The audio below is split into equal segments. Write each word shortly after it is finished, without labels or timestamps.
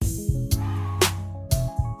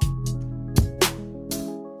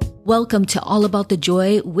Welcome to All About the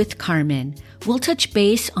Joy with Carmen. We'll touch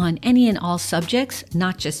base on any and all subjects,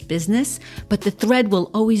 not just business, but the thread will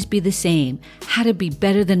always be the same. How to be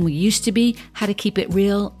better than we used to be, how to keep it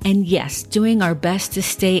real, and yes, doing our best to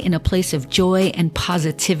stay in a place of joy and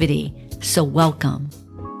positivity. So welcome.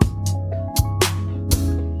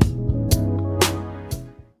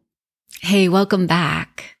 Hey, welcome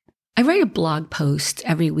back. I write a blog post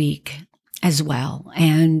every week as well,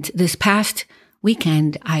 and this past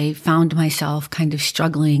weekend, I found myself kind of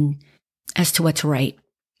struggling as to what to write.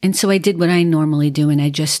 And so I did what I normally do, and I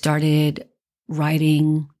just started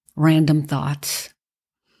writing random thoughts.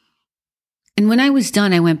 And when I was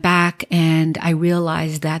done, I went back and I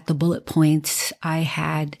realized that the bullet points I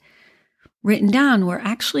had written down were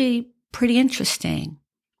actually pretty interesting.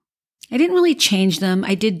 I didn't really change them.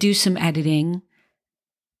 I did do some editing,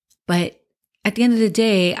 but at the end of the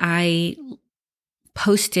day, I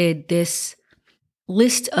posted this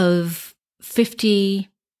list of 50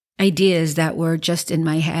 ideas that were just in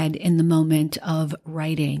my head in the moment of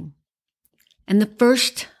writing. And the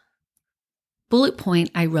first bullet point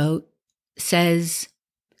I wrote says,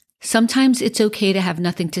 sometimes it's okay to have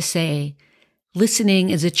nothing to say. Listening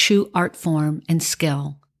is a true art form and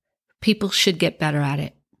skill. People should get better at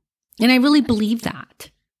it. And I really believe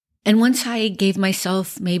that. And once I gave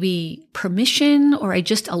myself maybe permission, or I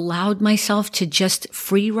just allowed myself to just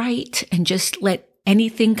free write and just let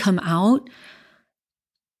anything come out,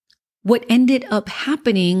 what ended up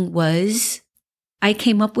happening was I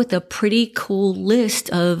came up with a pretty cool list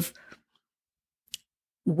of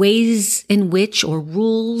ways in which, or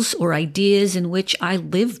rules or ideas in which I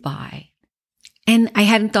live by. And I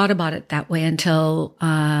hadn't thought about it that way until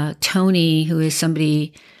Tony, who is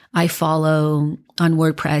somebody I follow on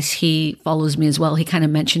WordPress, he follows me as well. He kind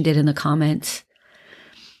of mentioned it in the comments.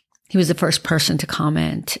 He was the first person to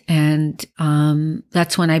comment. And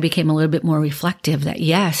that's when I became a little bit more reflective that,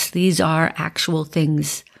 yes, these are actual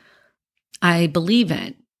things I believe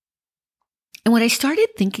in. And what I started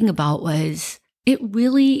thinking about was, it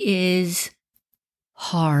really is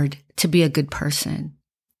hard to be a good person.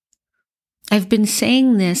 I've been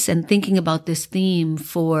saying this and thinking about this theme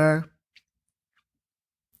for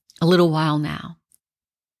a little while now.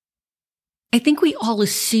 I think we all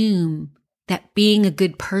assume that being a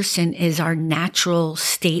good person is our natural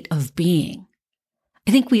state of being.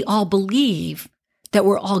 I think we all believe that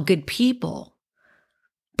we're all good people.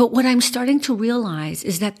 But what I'm starting to realize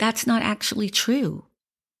is that that's not actually true.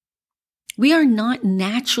 We are not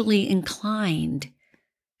naturally inclined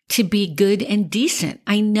to be good and decent.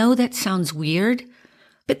 I know that sounds weird,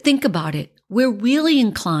 but think about it. We're really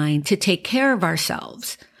inclined to take care of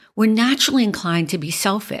ourselves. We're naturally inclined to be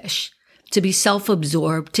selfish, to be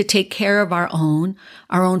self-absorbed, to take care of our own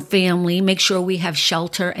family, make sure we have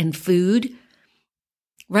shelter and food,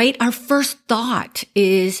 right? Our first thought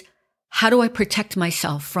is, how do I protect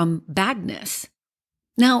myself from badness?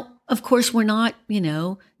 Now, of course, we're not,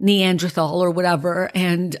 Neanderthal or whatever,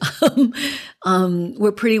 and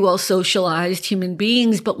we're pretty well socialized human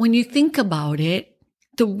beings. But when you think about it,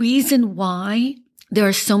 the reason why there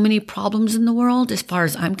are so many problems in the world, as far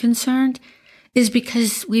as I'm concerned, is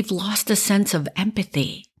because we've lost a sense of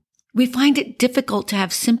empathy. We find it difficult to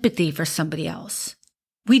have sympathy for somebody else.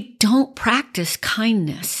 We don't practice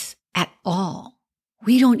kindness at all.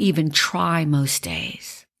 We don't even try most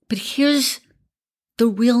days. But here's the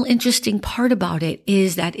real interesting part about it,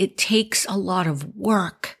 is that it takes a lot of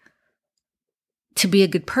work to be a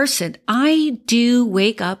good person. I do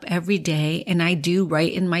wake up every day and I do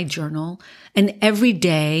write in my journal, and every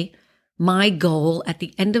day my goal at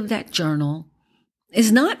the end of that journal is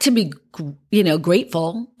not to be,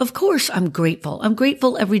 grateful. Of course I'm grateful. I'm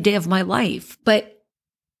grateful every day of my life. But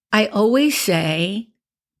I always say,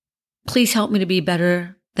 please help me to be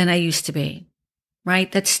better than I used to be, right?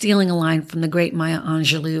 That's stealing a line from the great Maya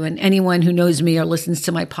Angelou. And anyone who knows me or listens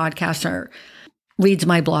to my podcast or reads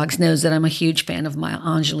my blogs knows that I'm a huge fan of Maya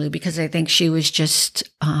Angelou, because I think she was just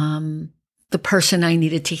the person I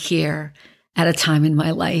needed to hear at a time in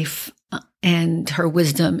my life. And her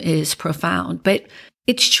wisdom is profound, but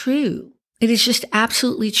it's true. It is just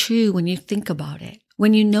absolutely true when you think about it.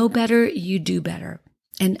 When you know better, you do better.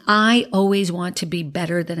 And I always want to be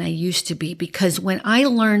better than I used to be, because when I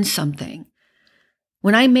learn something,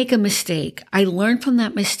 when I make a mistake, I learn from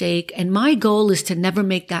that mistake, and my goal is to never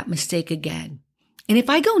make that mistake again. And if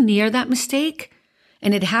I go near that mistake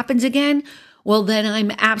and it happens again, well, then I'm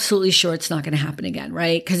absolutely sure it's not going to happen again,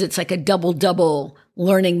 right? Because it's like a double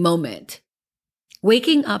learning moment.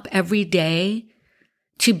 Waking up every day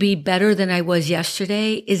to be better than I was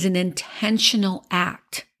yesterday is an intentional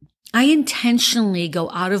act. I intentionally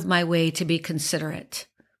go out of my way to be considerate.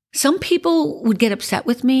 Some people would get upset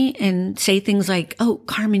with me and say things like, oh,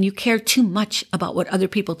 Carmen, you care too much about what other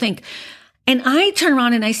people think. And I turn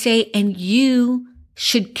around and I say, and you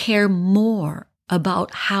should care more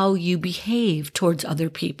about how you behave towards other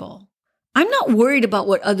people. I'm not worried about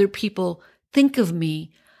what other people think of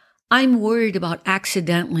me. I'm worried about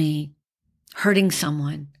accidentally hurting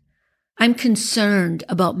someone. I'm concerned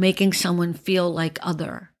about making someone feel like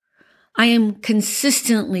other. I am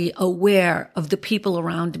consistently aware of the people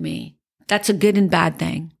around me. That's a good and bad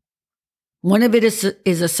thing. One of it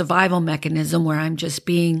is a survival mechanism where I'm just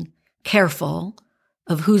being careful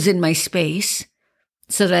of who's in my space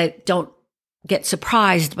so that I don't get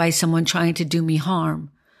surprised by someone trying to do me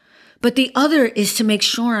harm. But the other is to make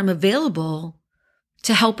sure I'm available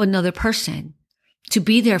to help another person, to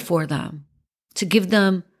be there for them, to give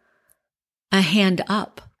them a hand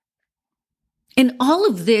up. And all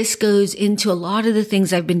of this goes into a lot of the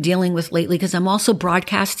things I've been dealing with lately because I'm also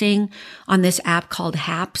broadcasting on this app called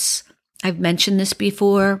Haps. I've mentioned this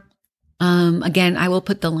before. Again, I will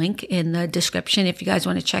put the link in the description if you guys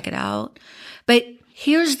want to check it out. But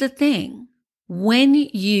here's the thing. When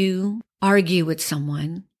you argue with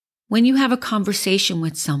someone, when you have a conversation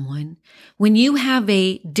with someone, when you have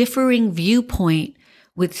a differing viewpoint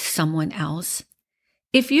with someone else,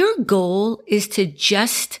 if your goal is to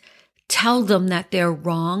just tell them that they're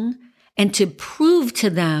wrong and to prove to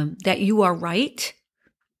them that you are right,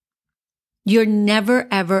 you're never,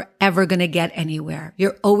 ever, ever going to get anywhere.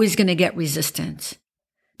 You're always going to get resistance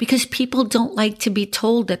because people don't like to be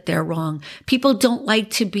told that they're wrong. People don't like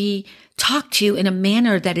to be talked to in a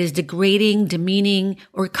manner that is degrading, demeaning,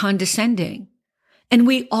 or condescending. And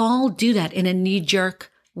we all do that in a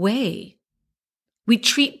knee-jerk way. We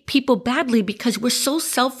treat people badly because we're so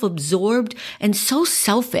self-absorbed and so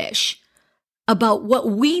selfish about what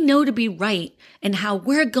we know to be right and how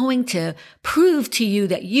we're going to prove to you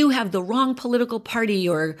that you have the wrong political party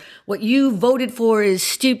or what you voted for is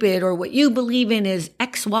stupid or what you believe in is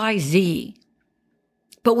XYZ.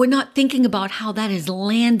 But we're not thinking about how that is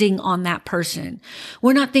landing on that person.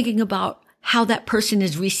 We're not thinking about how that person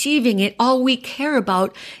is receiving it. All we care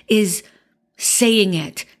about is saying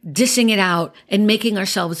it, dissing it out, and making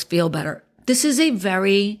ourselves feel better. This is a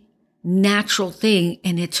very natural thing,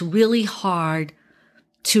 and it's really hard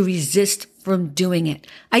to resist from doing it.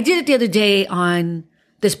 I did it the other day on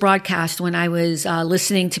this broadcast when I was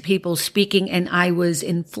listening to people speaking, and I was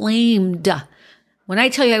inflamed. When I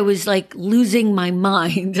tell you I was like losing my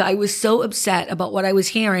mind, I was so upset about what I was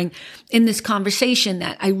hearing in this conversation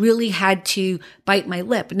that I really had to bite my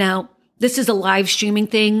lip. Now, this is a live streaming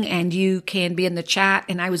thing and you can be in the chat,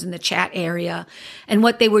 and I was in the chat area, and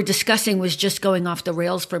what they were discussing was just going off the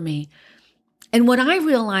rails for me. And what I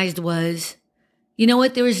realized was, you know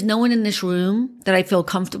what? There is no one in this room that I feel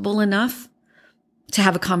comfortable enough to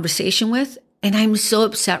have a conversation with. And I'm so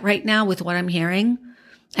upset right now with what I'm hearing.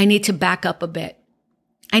 I need to back up a bit.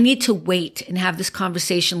 I need to wait and have this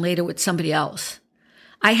conversation later with somebody else.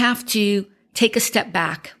 I have to take a step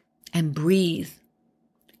back and breathe.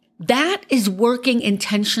 That is working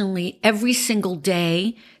intentionally every single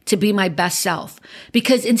day to be my best self.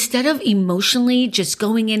 Because instead of emotionally just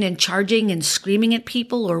going in and charging and screaming at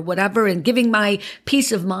people or whatever and giving my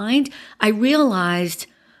peace of mind, I realized,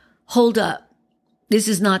 hold up, this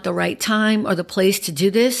is not the right time or the place to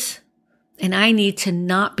do this. And I need to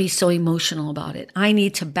not be so emotional about it. I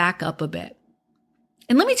need to back up a bit.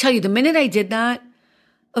 And let me tell you, the minute I did that,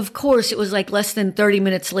 of course, it was like less than 30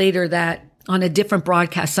 minutes later that on a different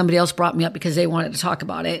broadcast, somebody else brought me up because they wanted to talk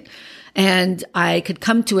about it. And I could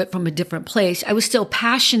come to it from a different place. I was still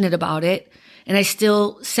passionate about it, and I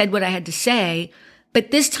still said what I had to say. But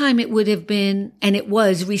this time it would have been, and it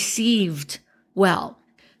was received well.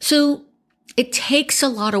 So it takes a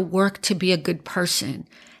lot of work to be a good person.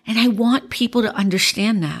 And I want people to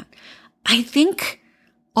understand that. I think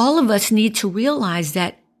all of us need to realize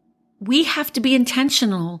that we have to be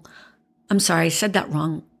intentional. I'm sorry, I said that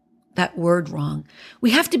wrong. That word wrong.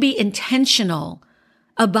 We have to be intentional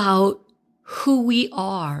about who we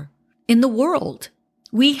are in the world.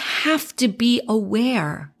 We have to be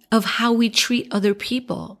aware of how we treat other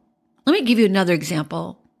people. Let me give you another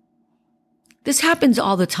example. This happens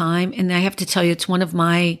all the time, and I have to tell you, it's one of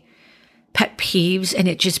my pet peeves, and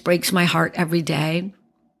it just breaks my heart every day.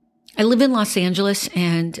 I live in Los Angeles,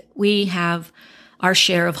 and we have our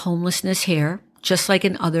share of homelessness here, just like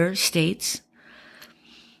in other states.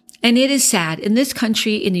 And it is sad. In this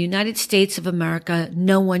country, in the United States of America,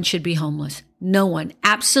 no one should be homeless. No one.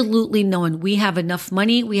 Absolutely no one. We have enough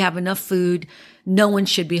money. We have enough food. No one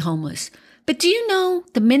should be homeless. But do you know,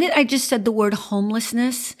 the minute I just said the word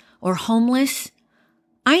homelessness or homeless,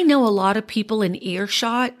 I know a lot of people in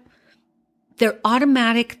earshot their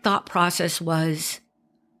automatic thought process was,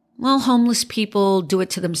 well, homeless people do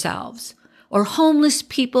it to themselves, or homeless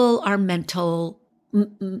people are mentally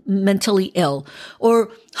ill,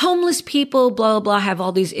 or homeless people, blah, blah, blah, have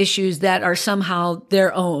all these issues that are somehow of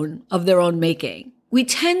their own making. We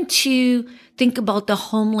tend to think about the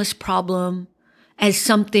homeless problem as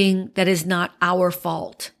something that is not our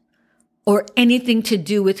fault or anything to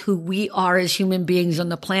do with who we are as human beings on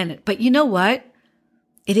the planet. But you know what?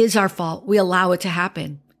 It is our fault. We allow it to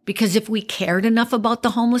happen. Because if we cared enough about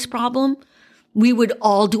the homeless problem, we would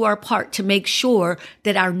all do our part to make sure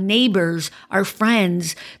that our neighbors, our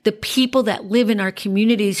friends, the people that live in our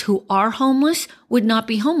communities who are homeless would not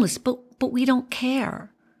be homeless. But we don't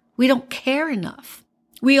care. We don't care enough.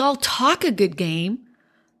 We all talk a good game.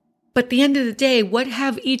 But at the end of the day, what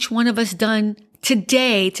have each one of us done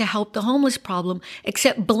today to help the homeless problem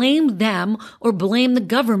except blame them or blame the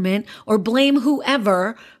government or blame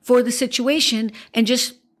whoever for the situation and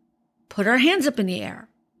just put our hands up in the air?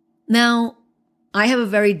 Now, I have a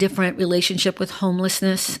very different relationship with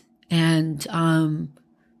homelessness, and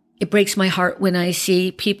it breaks my heart when I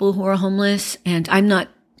see people who are homeless, and I'm not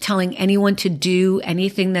telling anyone to do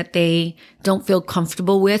anything that they don't feel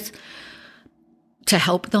comfortable with to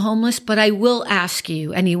help the homeless, but I will ask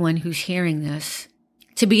you, anyone who's hearing this,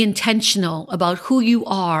 to be intentional about who you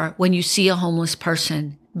are when you see a homeless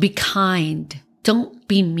person. Be kind. Don't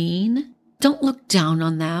be mean. Don't look down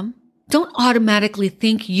on them. Don't automatically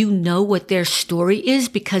think you know what their story is,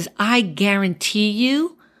 because I guarantee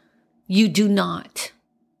you, you do not.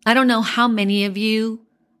 I don't know how many of you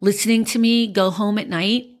listening to me go home at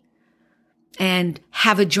night and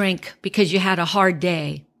have a drink because you had a hard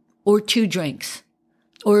day, or 2 drinks,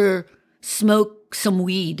 or smoke some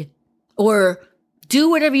weed, or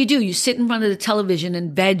do whatever you do. You sit in front of the television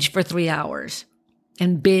and veg for 3 hours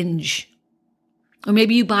and binge. Or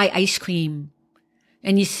maybe you buy ice cream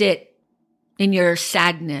and you sit in your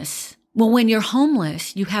sadness. Well, when you're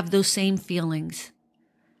homeless, you have those same feelings.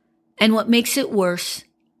 And what makes it worse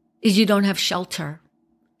is you don't have shelter,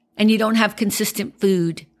 and you don't have consistent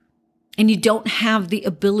food, and you don't have the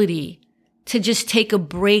ability to just take a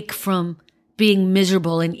break from being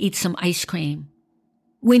miserable and eat some ice cream.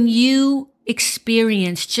 When you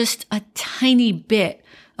experience just a tiny bit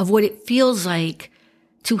of what it feels like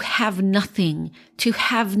to have nothing, to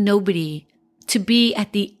have nobody, to be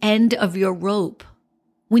at the end of your rope,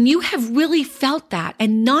 when you have really felt that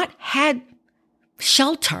and not had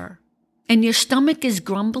shelter, and your stomach is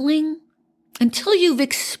grumbling, until you've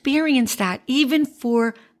experienced that even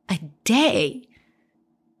for a day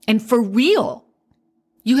and for real,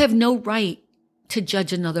 you have no right to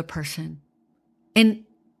judge another person. And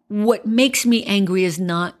what makes me angry is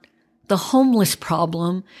not the homeless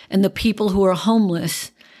problem and the people who are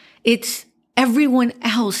homeless. It's everyone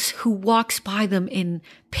else who walks by them in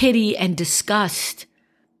pity and disgust,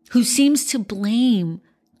 who seems to blame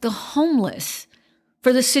the homeless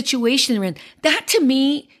for the situation they're in. That to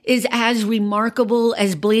me is as remarkable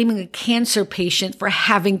as blaming a cancer patient for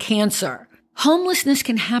having cancer. Homelessness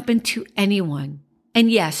can happen to anyone. And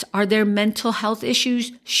yes, are there mental health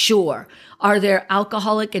issues? Sure. Are there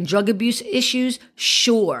alcoholic and drug abuse issues?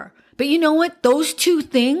 Sure. But you know what? Those 2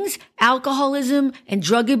 things, alcoholism and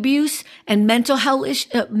drug abuse and mental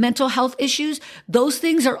health issues, those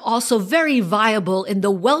things are also very viable in the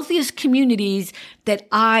wealthiest communities that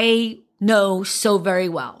I know so very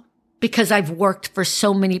well, because I've worked for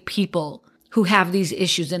so many people who have these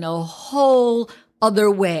issues in a whole other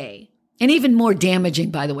way. And even more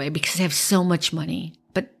damaging, by the way, because they have so much money.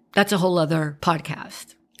 But that's a whole other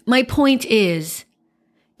podcast. My point is,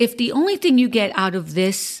 if the only thing you get out of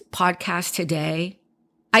this podcast today,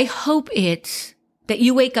 I hope it's that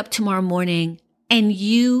you wake up tomorrow morning and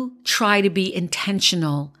you try to be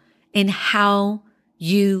intentional in how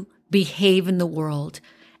you behave in the world,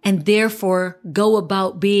 and therefore go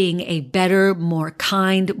about being a better, more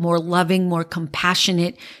kind, more loving, more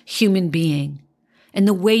compassionate human being. And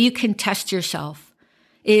the way you can test yourself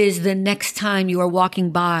is the next time you are walking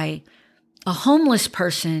by a homeless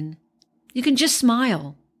person, you can just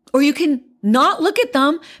smile, or you can not look at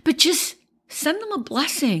them, but just send them a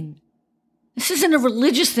blessing. This isn't a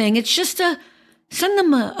religious thing. It's just send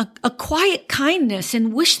them a quiet kindness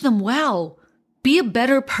and wish them well. Be a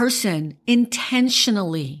better person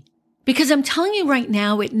intentionally. Because I'm telling you right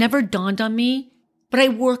now, it never dawned on me, but I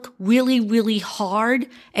work really, really hard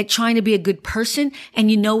at trying to be a good person. And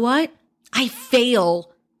you know what? I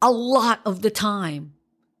fail a lot of the time.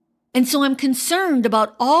 And so I'm concerned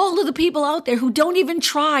about all of the people out there who don't even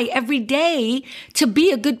try every day to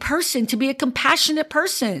be a good person, to be a compassionate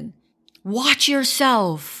person. Watch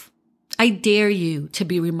yourself. I dare you to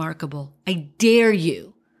be remarkable. I dare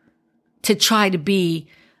you to try to be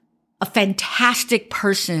a fantastic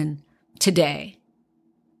person today.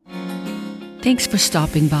 Thanks for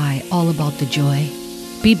stopping by All About the Joy.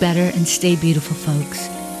 Be better and stay beautiful, folks.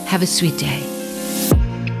 Have a sweet day.